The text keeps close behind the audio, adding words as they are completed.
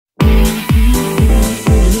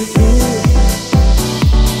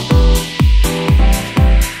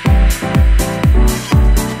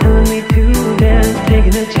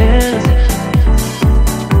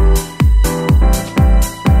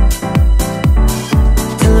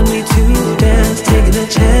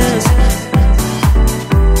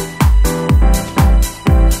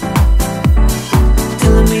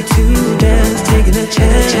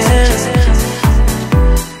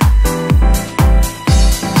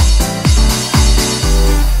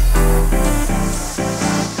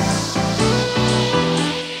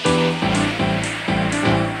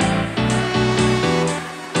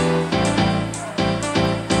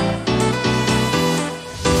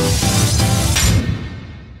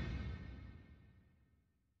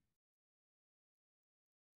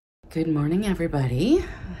Good morning, everybody.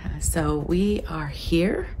 So we are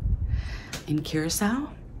here in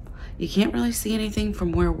Curacao. You can't really see anything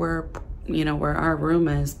from where we're, where our room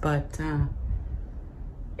is, but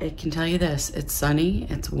I can tell you this, it's sunny,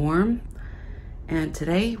 it's warm, and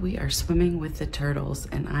today we are swimming with the turtles,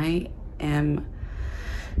 and I am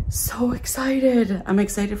so excited. I'm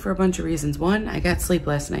excited for a bunch of reasons. One, I got sleep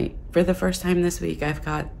last night. For the first time this week, I've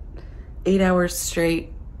got 8 hours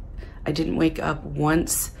straight. I didn't wake up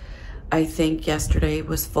once. I think yesterday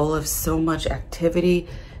was full of so much activity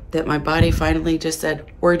that my body finally just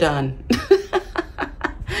said, we're done.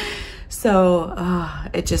 So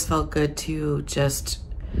it just felt good to just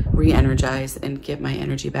re-energize and get my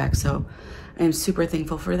energy back. So I'm super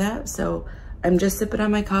thankful for that. So I'm just sipping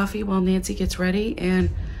on my coffee while Nancy gets ready, and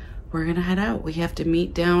we're gonna head out. We have to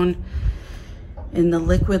meet down in the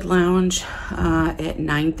Liquid Lounge at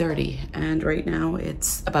 9:30, and right now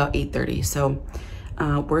it's about 8:30. So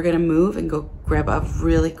we're gonna move and go grab a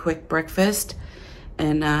really quick breakfast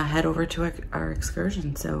and head over to our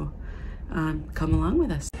excursion. So come along with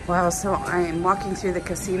us. Wow, so I am walking through the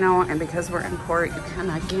casino, and because we're in port, you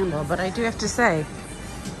cannot gamble, but I do have to say,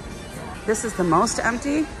 this is the most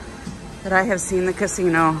empty that I have seen the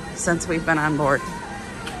casino since we've been on board.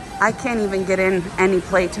 I can't even get in any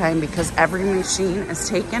playtime because every machine is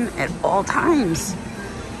taken at all times.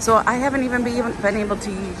 So I haven't even been able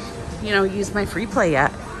to, use my free play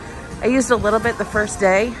yet. I used a little bit the first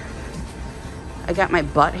day. I got my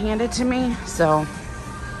butt handed to me, so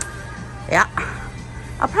yeah.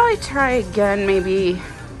 I'll probably try again maybe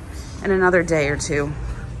in another day or two,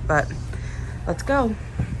 but let's go.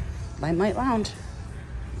 Limelight Lounge.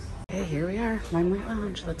 Okay, here we are, Limelight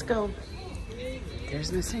Lounge, let's go.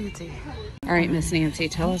 There's Miss Nancy. All right, Miss Nancy,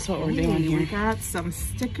 tell us what we're doing here. We got some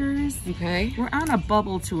stickers. Okay. We're on a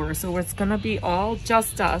bubble tour, so it's gonna be all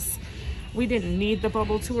just us. We didn't need the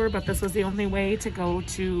bubble tour, but this was the only way to go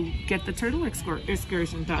to get the turtle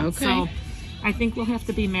excursion done. Okay. So I think we'll have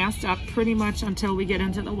to be masked up pretty much until we get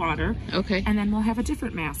into the water. Okay. And then we'll have a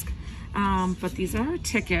different mask. But these are our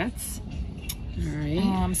tickets. All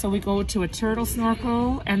right. So we go to a turtle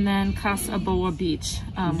snorkel and then Abao Beach,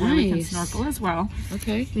 where we can snorkel as well.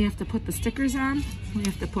 Okay. We have to put the stickers on, we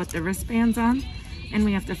have to put the wristbands on, and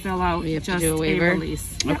we have to fill out We have just to do a waiver.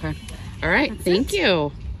 release. Okay. Yep. All right. That's Thank it.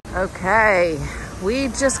 you. Okay. We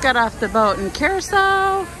just got off the boat in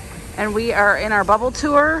Curacao, and we are in our bubble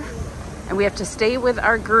tour, and we have to stay with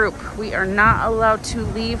our group. We are not allowed to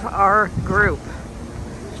leave our group.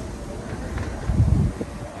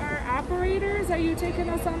 Operators, are you taking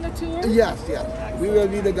us on the tour? Yes. We will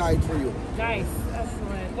be the guide for you. Nice,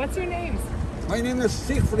 excellent. What's your names? My name is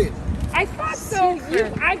Siegfried. I thought so.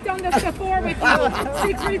 I've done this before with you.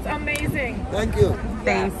 Siegfried's amazing. Thank you.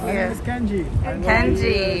 Thank My name is you. Kenji. I'm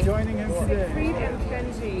Kenji. joining him today. Siegfried and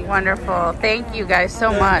Kenji. Wonderful. Thank you guys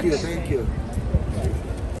so much. Thank you.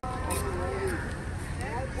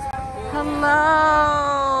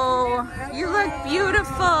 Hello. You look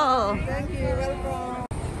beautiful. Thank you.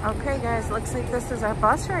 Okay guys, looks like this is our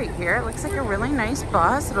bus right here. It looks like a really nice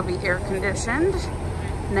bus. It'll be air conditioned,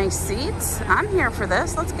 nice seats. I'm here for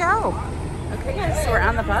this, let's go. Okay guys, so we're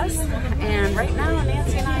on the bus, and right now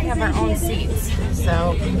Nancy and I have our own seats.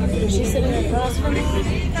 So she's sitting across from me,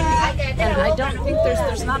 and I don't think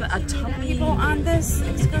there's not a ton of people on this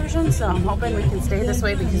excursion, so I'm hoping we can stay this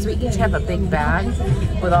way because we each have a big bag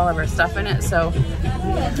with all of our stuff in it. So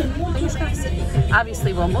fingers crossed.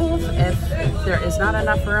 Obviously we'll move if there is not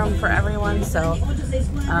enough room for everyone. So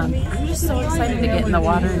I'm just so excited to get in the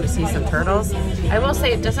water and to see some turtles. I will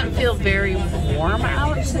say it doesn't feel very warm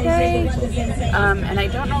out today. And I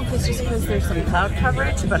don't know if it's just because there's some cloud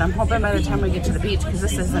coverage, but I'm hoping by the time we get to the beach, because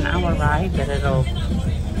this is an hour ride, that it'll,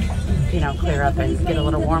 clear up and get a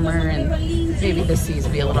little warmer, and maybe the seas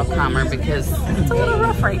be a little calmer because it's a little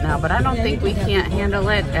rough right now. But I don't think we can't handle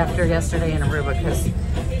it after yesterday in Aruba, because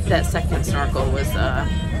that second snorkel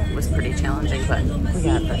was pretty challenging, but we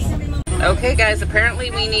got this. Okay guys, apparently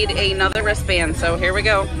we need another wristband, so here we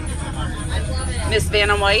go. Miss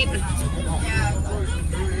Vanna White.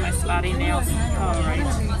 My spotty nails. All right.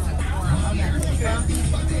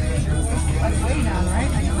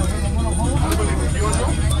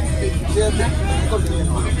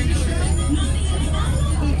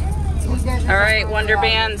 All right, Wonder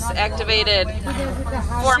Bands activated.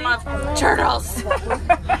 Form of turtles.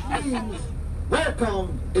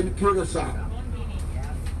 Welcome in Curacao.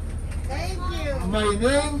 Thank you. My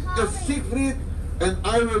name is Siegfried, and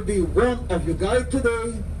I will be one of you guys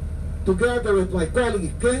today. Together with my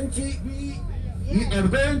colleague Kenji, we are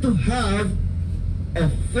going to have a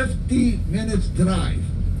 50 minutes drive.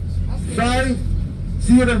 50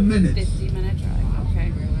 minutes. 50-minute drive,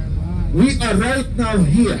 okay. We are right now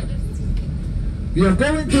here. We are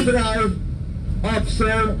going to drive up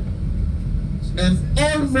so and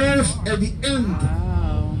almost at the end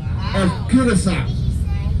of Curacao.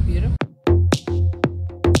 Beautiful.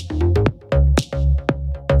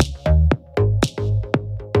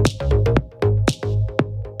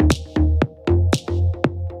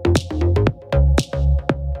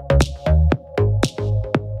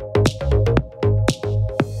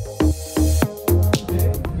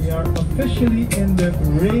 Officially in the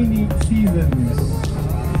rainy season.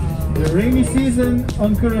 The rainy season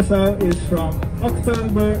on Curacao is from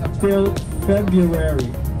October till February.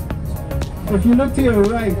 If you look to your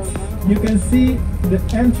right, you can see the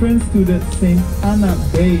entrance to the St. Anna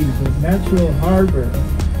Bay, the natural harbor.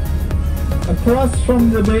 Across from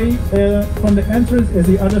the bay, from the entrance is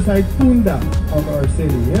the other side, Punta of our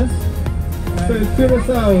city, yes? So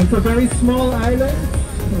Curacao, it's a very small island.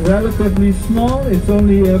 Relatively small. It's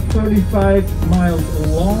only 45 miles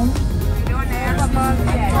long.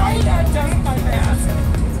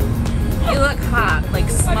 You look hot, like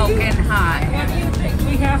smoking hot. What do you think?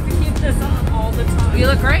 We have to keep this on all the time. You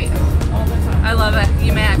look great. All the time. I love it.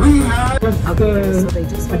 You match. Okay, so they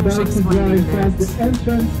just finished explaining that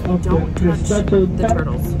don't touch the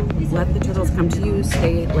turtles. Let the turtles come to you.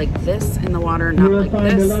 Stay like this in the water, not like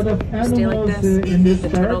this. Stay like this. The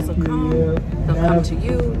turtles will come. They'll come to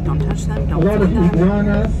you. Don't touch them. Don't feed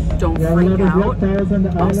them. Don't freak out.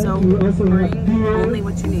 Also, bring only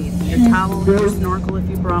what you need. Your towel, your snorkel if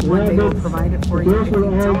you brought one. They will provide it for you. If you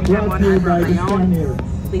don't have one or bring your own,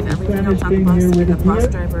 leave everything else on the bus, and the bus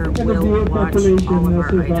driver will watch all of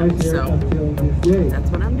our items. So that's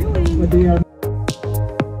what I'm doing.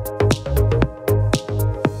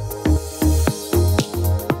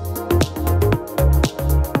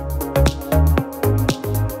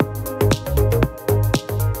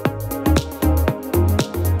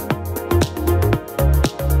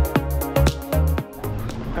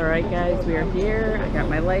 Alright guys, we are here. I got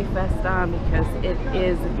my life vest on because it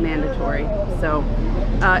is mandatory. So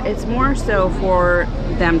it's more so for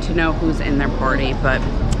them to know who's in their party. But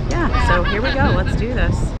yeah, so here we go. Let's do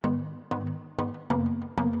this.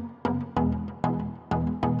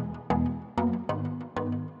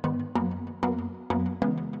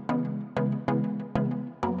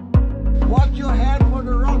 Watch your head for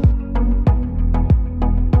the rock.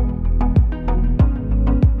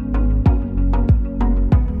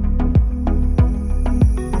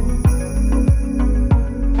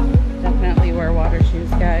 Definitely wear water shoes,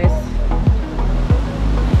 guys.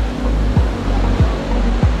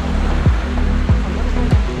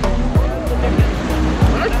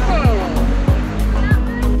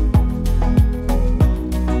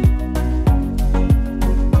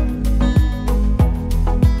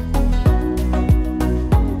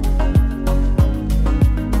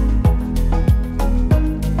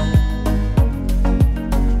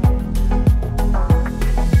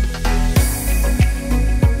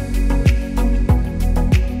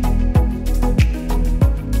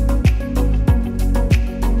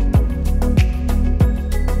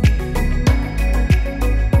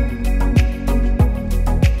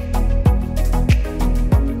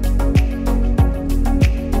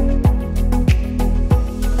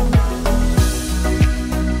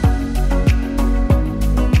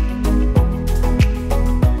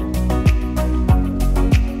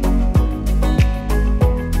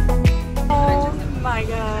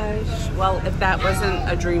 Well, if that wasn't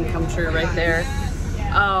a dream come true right there.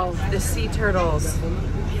 Oh, the sea turtles.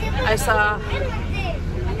 I saw,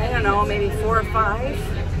 I don't know, maybe 4 or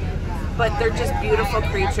 5, but they're just beautiful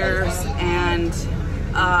creatures. And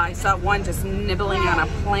I saw one just nibbling on a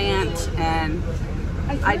plant, and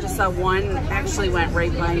I just saw one actually went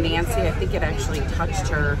right by Nancy. I think it actually touched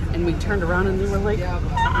her, and we turned around and we were like,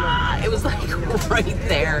 ah, it was like right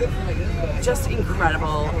there. Just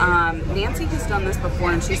incredible. Nancy has done this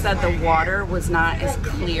before, and she said the water was not as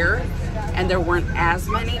clear and there weren't as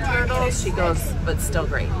many turtles. She goes, but still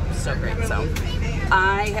great, still great. So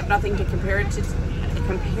I have nothing to compare it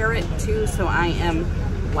to, so I am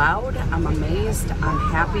wowed, I'm amazed, I'm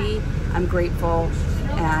happy, I'm grateful,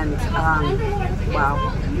 and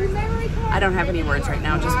wow. I don't have any words right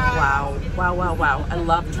now, just wow, wow, wow, wow. I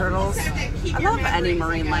love turtles. I love any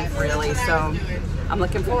marine life, really, so I'm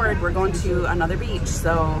looking forward. We're going to another beach,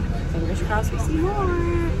 so fingers crossed we see more.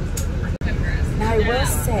 Now I will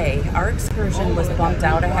say, our excursion was bumped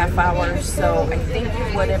out a half hour, so I think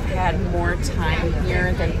we would have had more time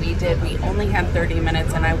here than we did. We only had 30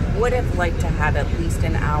 minutes, and I would have liked to have at least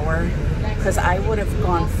an hour, because I would have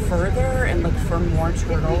gone further and looked for more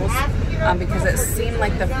turtles, because it seemed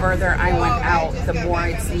like the further I went out, the more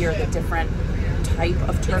I'd see, or the different type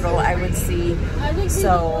of turtle I would see.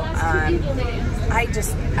 So I'm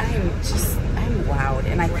wowed,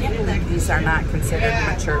 and I can't believe these are not considered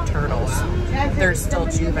mature turtles. They're still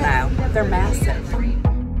juvenile. They're massive.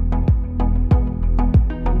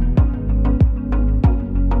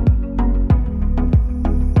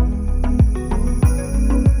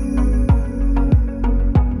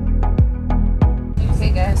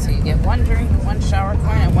 Okay guys, so you get one drink, one shower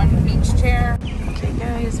coin, and one beach chair. Okay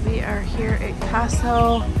guys, we are here at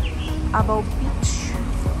Abao Beach.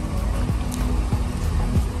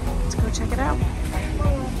 Check it out. I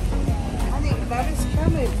think Bubba's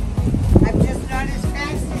coming. I'm just not as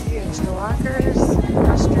fast as you. There's the lockers,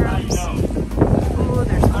 restrooms. Oh,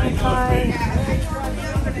 there's Wi-Fi.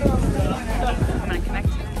 I'm gonna connect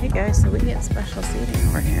you. Hey guys, so we get special seating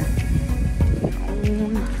over here.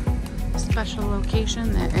 Special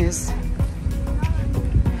location that is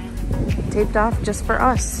taped off just for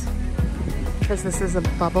us, because this is a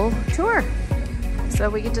bubble tour. So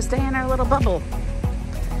we get to stay in our little bubble,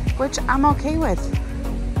 which I'm okay with.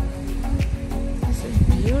 This is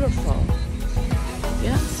beautiful.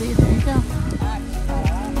 Yeah, see, there you go.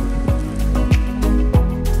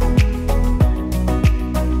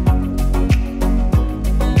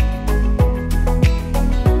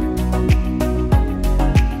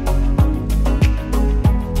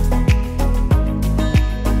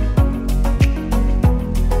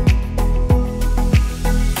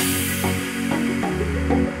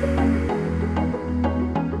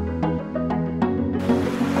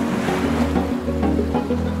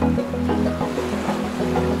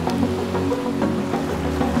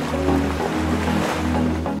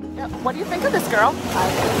 What do you think of this, girl? I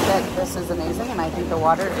think that this is amazing, and I think the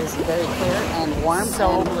water is very clear and warm.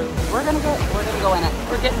 So blue. We're gonna go in it.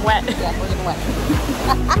 We're getting wet. Yeah, we're getting wet.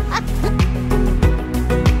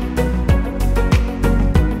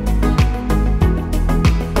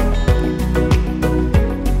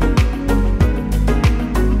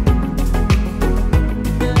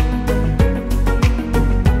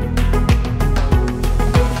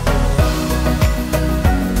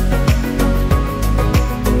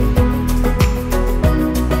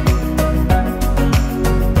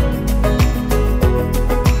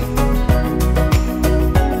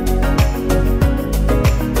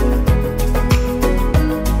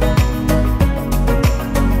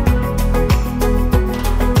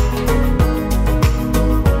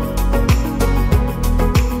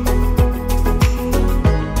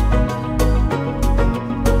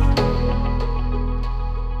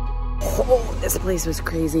 This place was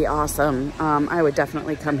crazy awesome. I would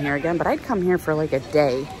definitely come here again, but I'd come here for like a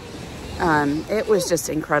day. It was just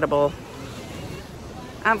incredible.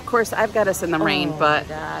 Of course, I've got us in the rain, but... Oh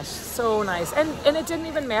my gosh, so nice. And it didn't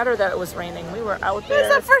even matter that it was raining. We were out there. It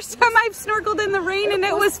was the first time I've snorkeled in the rain, and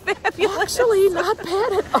it was fabulous. Actually, not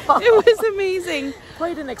bad at all. It was amazing.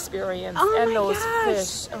 Quite an experience. Oh and my those gosh.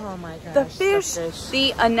 fish. Oh my gosh. The fish,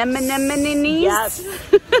 the anemones. Yes,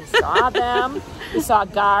 we saw them. We saw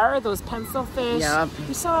gar, those pencil fish. Yep.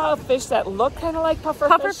 We saw fish that look kind of like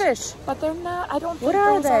puffer fish. But they're not. I don't think What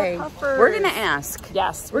are those they? are puffers. We're going to ask.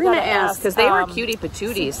 Yes. We're going to ask, because they were cutie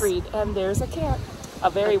patooties. Siegfried, and there's a cat. A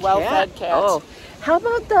very well-fed cat. Oh. How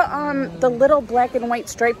about the little black and white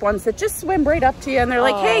striped ones that just swim right up to you and they're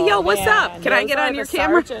like, hey, yo, what's up? Can I get on your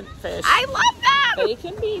camera? Sergeant fish. I love them. They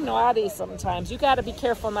can be naughty sometimes. You got to be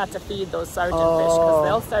careful not to feed those sergeant fish, because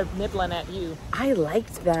they'll start nibbling at you. I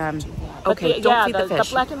liked them. But Okay, don't feed the fish.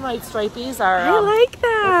 The black and white stripies are. I like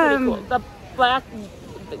them. Pretty cool. The black,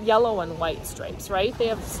 yellow, and white stripes, right? They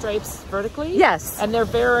have stripes vertically. Yes. And they're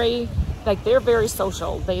very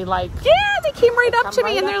social. They like. Yeah, they came right up to me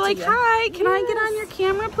right and they're up like, to you. hi, can I get on your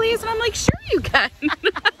camera, please? And I'm like, sure you can.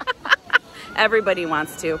 Everybody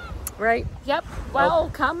wants to, right? Yep.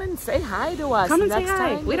 Well, come and say hi to us. Come and next say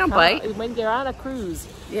hi. time We you don't come, bite. When you're on a cruise.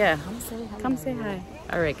 Yeah. Come say hi. Come say hi.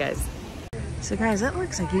 All right, guys. So, guys, it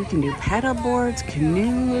looks like you can do paddle boards,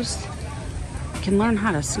 canoes. You can learn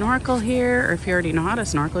how to snorkel here, or if you already know how to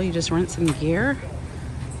snorkel, you just rent some gear.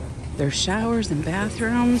 There's showers and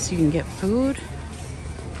bathrooms. You can get food.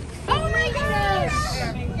 Oh my gosh!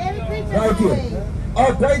 Right here.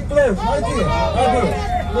 Oh, right close. Right here. Right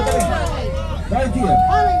here. Look at it. Right here.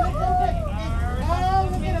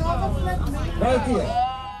 Right here.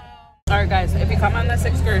 All right, guys, if you come on this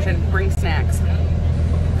excursion, bring snacks.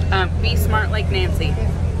 Be smart like Nancy.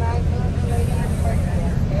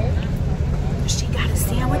 She got a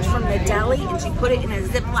sandwich from the deli and she put it in a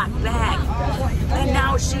Ziploc bag. And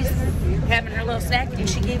now she's having her little snack, and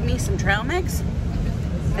she gave me some trail mix.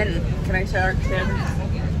 And can I start?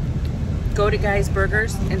 Go go to Guy's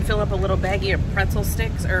Burgers and fill up a little baggie of pretzel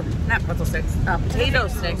sticks, or not pretzel sticks, potato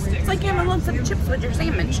sticks. It's like having lumps of chips with your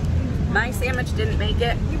sandwich. My sandwich didn't make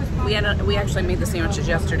it. We actually made the sandwiches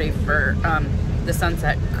yesterday for the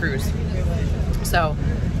Sunset Cruise. So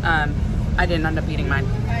I didn't end up eating mine.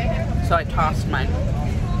 So I tossed mine.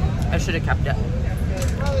 I should have kept it.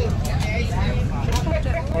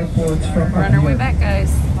 We're on our way back,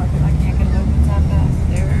 guys.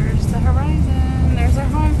 There's the horizon. There's our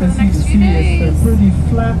home for the next few days.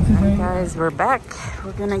 Alright guys, we're back.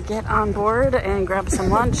 We're gonna get on board and grab some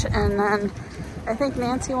lunch, and then I think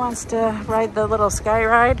Nancy wants to ride the little sky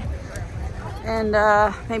ride and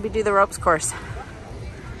maybe do the ropes course.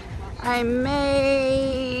 I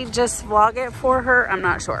may just vlog it for her. I'm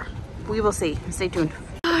not sure. We will see. Stay tuned.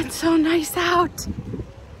 Oh, it's so nice out.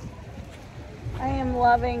 I am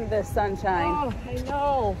loving the sunshine. Oh, I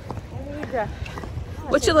know. I need to.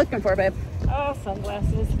 What you looking for, babe? Oh,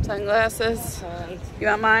 sunglasses. Sunglasses. Alright. You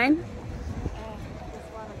want mine?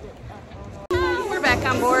 We're back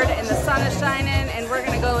on board and the sun is shining, and we're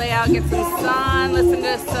gonna go lay out, get some sun, listen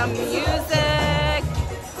to some music.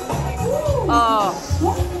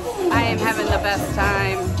 Oh, I am having the best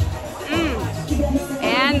time.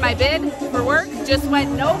 And my bid for work just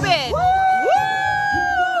went no bid.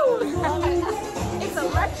 It's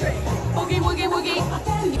electric. Boogie, woogie, woogie.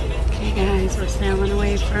 Okay guys, we're sailing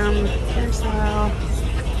away from Curacao.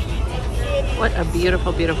 What a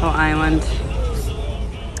beautiful, beautiful island.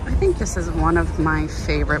 I think this is one of my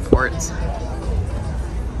favorite ports.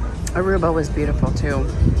 Aruba was beautiful too.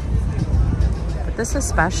 But this is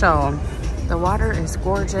special. The water is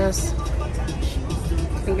gorgeous.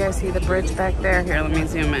 You guys see the bridge back there? Here, let me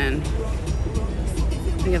zoom in.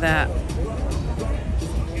 Look at that.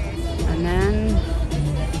 And then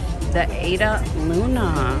the Ada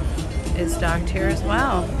Luna is docked here as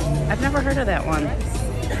well. I've never heard of that one.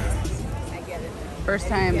 First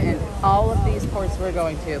time in all of these ports we're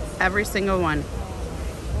going to. Every single one.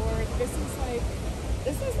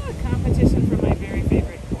 This is a competition for my very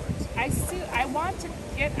favorite port. I want to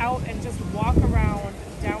get out and just walk around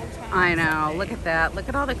downtown. I know. Look at that. Look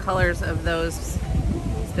at all the colors of those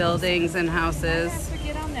buildings and houses. I have to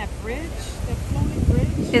get on that bridge, that floating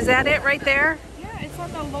bridge. Is that it right there? Yeah, it's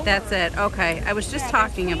on the lower. That's it. Okay. I was just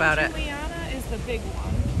talking about it. Juliana is the big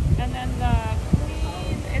one, and then the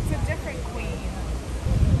queen. It's a different queen.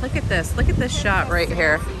 Look at this. Look at this shot right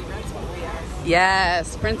here.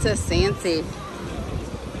 Yes, Princess Sancy.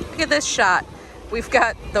 Look at this shot. We've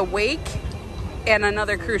got the wake and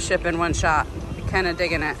another cruise ship in one shot. Kind of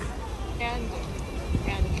digging it. And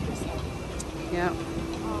Yep.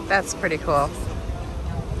 That's pretty cool.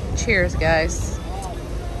 Cheers, guys.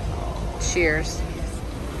 Cheers.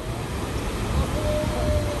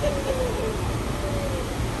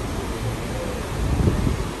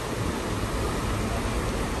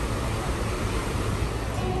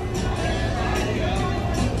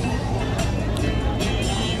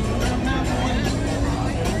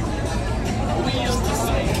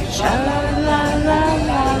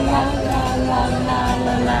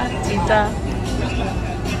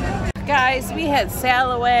 Guys, we had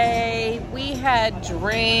sail away, we had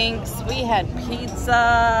drinks, we had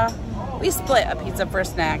pizza. We split a pizza for a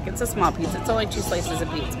snack. It's a small pizza. It's only 2 slices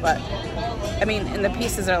of pizza, but I mean, and the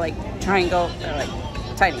pieces are like triangle. They're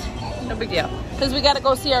like tiny. No big deal. Because we got to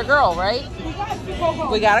go see our girl, right?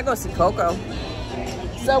 We got to go see Coco.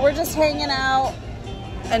 So we're just hanging out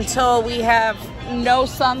until we have no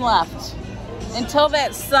sun left. Until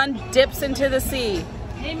that sun dips into the sea.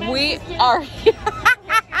 We are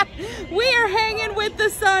we are hanging with the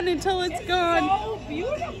sun until it's gone. So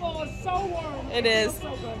beautiful. It's so warm. It is.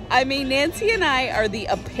 So good. I mean, Nancy and I are the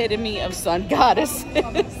epitome of sun goddesses.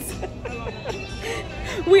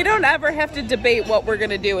 We don't ever have to debate what we're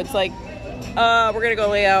gonna do. It's like, we're gonna go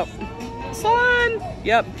lay out. Sun.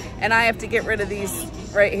 Yep. And I have to get rid of these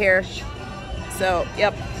right here. So,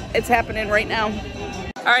 yep, it's happening right now.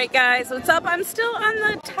 All right, guys, what's up? I'm still on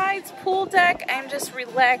the Tides pool deck. I'm just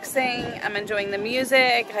relaxing. I'm enjoying the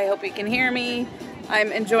music. I hope you can hear me.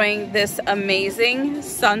 I'm enjoying this amazing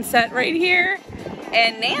sunset right here.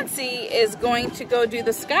 And Nancy is going to go do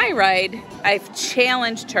the sky ride. I've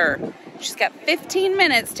challenged her. She's got 15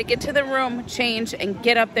 minutes to get to the room, change, and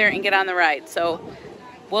get up there and get on the ride. So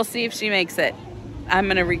we'll see if she makes it. I'm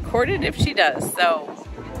gonna record it if she does. So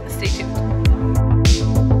stay tuned.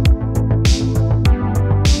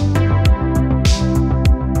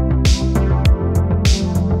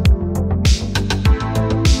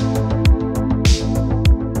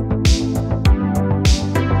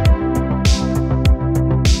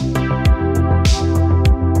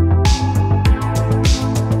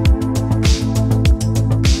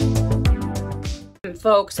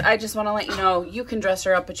 Folks, I just want to let you know, you can dress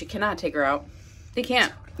her up, but you cannot take her out. You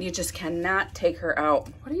can't. You just cannot take her out.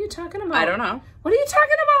 What are you talking about? I don't know. What are you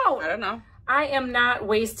talking about? I don't know. I am not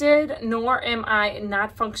wasted, nor am I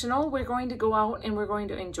not functional. We're going to go out and we're going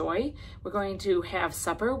to enjoy. We're going to have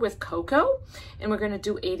supper with Coco, and we're going to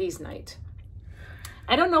do 80's night.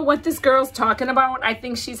 I don't know what this girl's talking about. I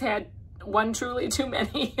think she's had one truly too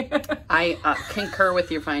many. I concur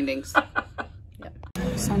with your findings. Yep.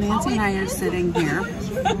 So Nancy and I are sitting here,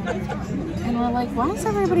 and we're like, why is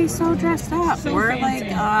everybody so dressed up? So we're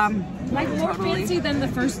fancy. like more fancy than the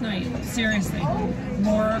first night. Seriously.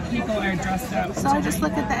 More people are dressed up. So I just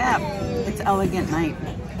looked at the app. It's Elegant Night.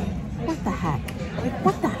 What the heck? Like,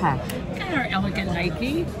 what the heck? Got our Elegant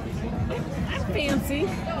Nike. I'm fancy.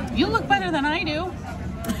 You look better than I do.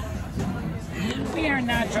 We are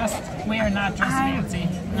not dressed fancy.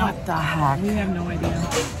 No. What the heck? We have no idea.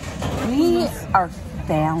 We are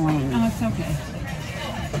failing. Oh, it's okay.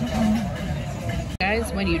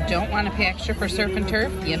 Guys, when you don't want to pay extra for surf and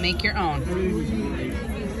turf, you make your own.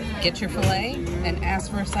 Get your filet and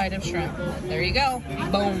ask for a side of shrimp. There you go.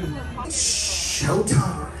 Boom.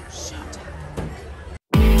 Showtime.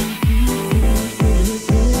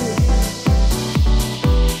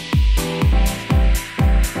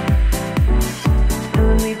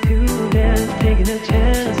 Telling me to dance, taking a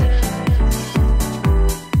chance.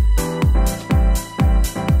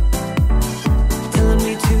 Telling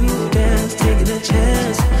me to dance, taking a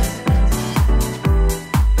chance.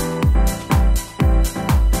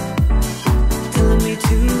 Telling me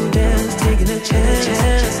to dance, taking a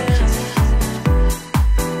chance.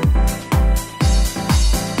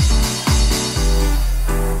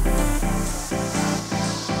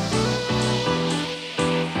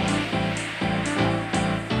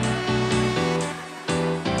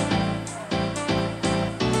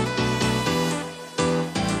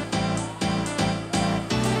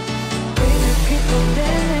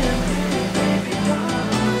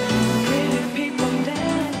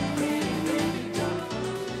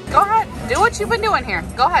 Go ahead. Do what you've been doing here.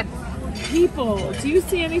 Go ahead. People, do you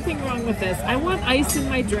see anything wrong with this? I want ice in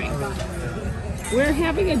my drink. We're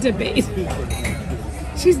having a debate.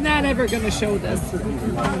 She's not ever going to show this.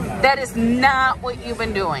 That is not what you've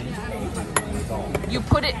been doing. You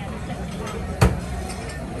put it...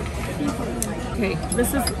 Okay,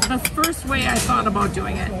 this is the first way I thought about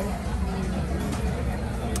doing it.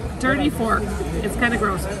 Dirty fork. It's kind of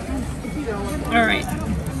gross. All right.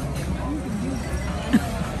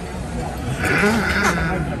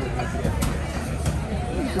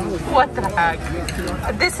 What the heck?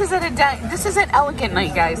 This is at Elegant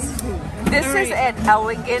Night, guys. This is at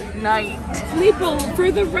Elegant Night. People,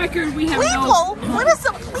 for the record, we have no... What is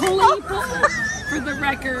a People, for the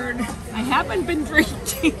record, I haven't been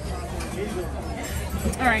drinking.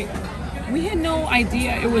 All right. We had no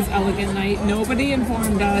idea it was Elegant Night. Nobody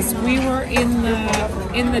informed us. We were in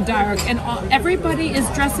the dark, and everybody is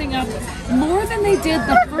dressing up more than they did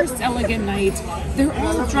the first Elegant Night. They're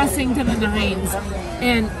all dressing to the nines.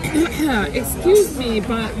 And excuse me,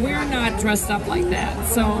 but we're not dressed up like that.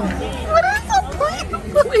 So,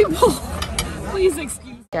 people, please excuse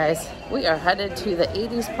me. Guys, we are headed to the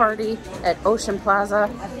 80's party at Ocean Plaza.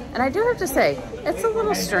 And I do have to say, it's a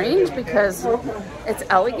little strange because it's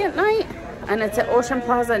Elegant Night and it's at Ocean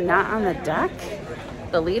Plaza, not on the deck,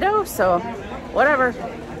 the Lido. So whatever,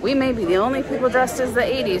 we may be the only people dressed as the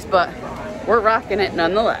 80's, but we're rocking it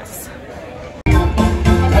nonetheless.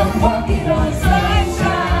 I'm walking on sunshine.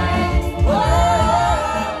 Whoa,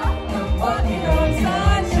 I'm walking on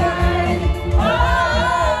sunshine. Oh,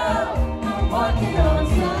 I'm walking on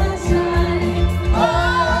sunshine. Oh,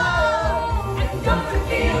 I'm gonna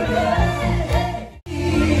feel good.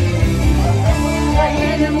 I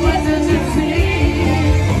hear the voices you sing.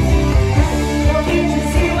 Can't you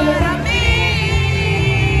see what I mean?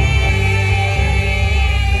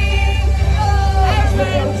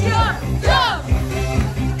 Everybody jump, jump.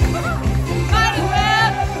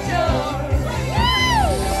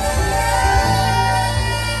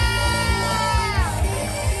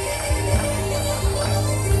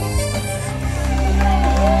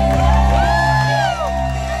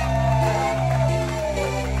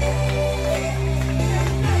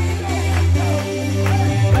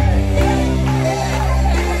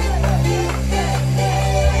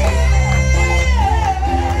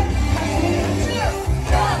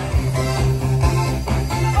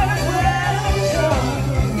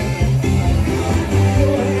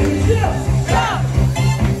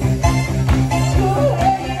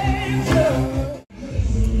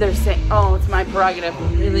 They're saying, oh, it's my prerogative.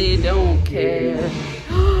 Really don't care.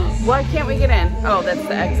 Why can't we get in? Oh, that's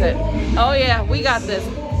the exit. Oh yeah, we got this.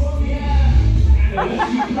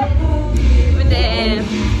 But then,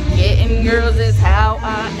 getting girls is how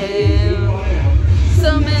I am.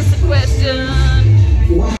 Some ask the question.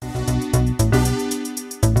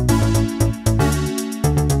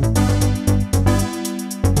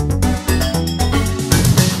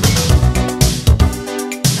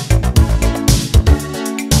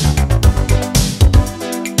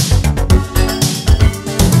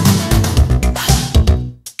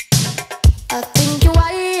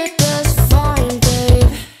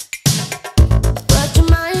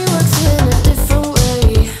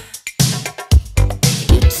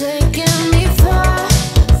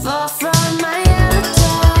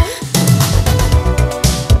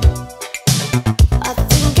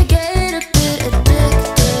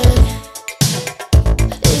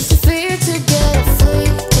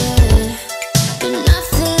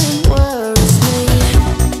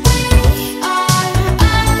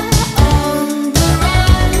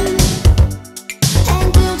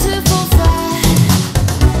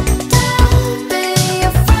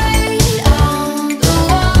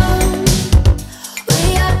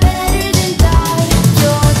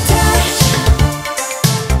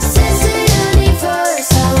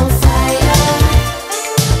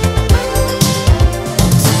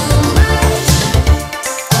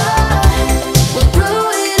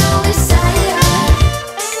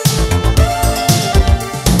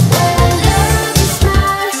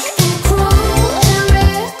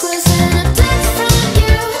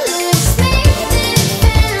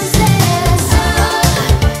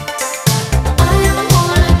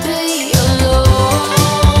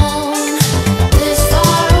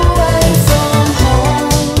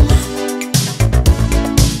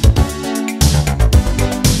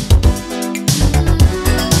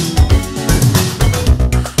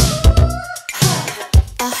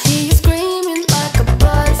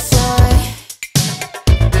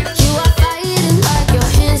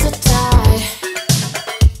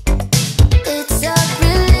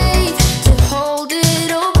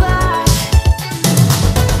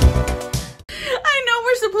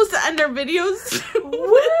 Videos.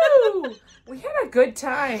 Woo! We had a good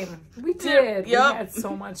time. We did. Yep. We had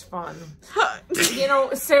so much fun. You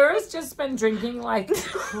know, Sarah's just been drinking like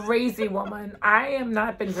crazy woman. I have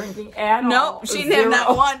not been drinking at all. Nope, she didn't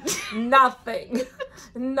have that one. Nothing.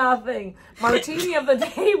 Nothing. Martini of the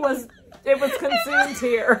day was consumed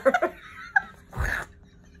here.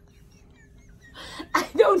 I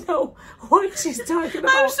don't know what she's talking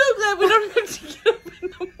about. I'm so glad we don't have to get up in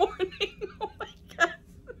the morning. Oh my god.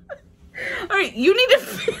 All right, you need to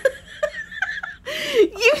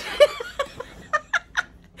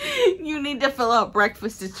you need to fill out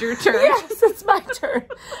breakfast. It's your turn. Yes, it's my turn.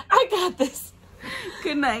 I got this.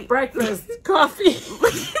 Good night. Breakfast, coffee,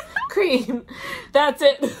 cream. That's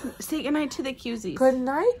it. Say goodnight to the Cusies. Good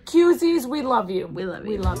night, Cusies. We love you. We love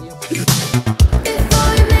you. We love you.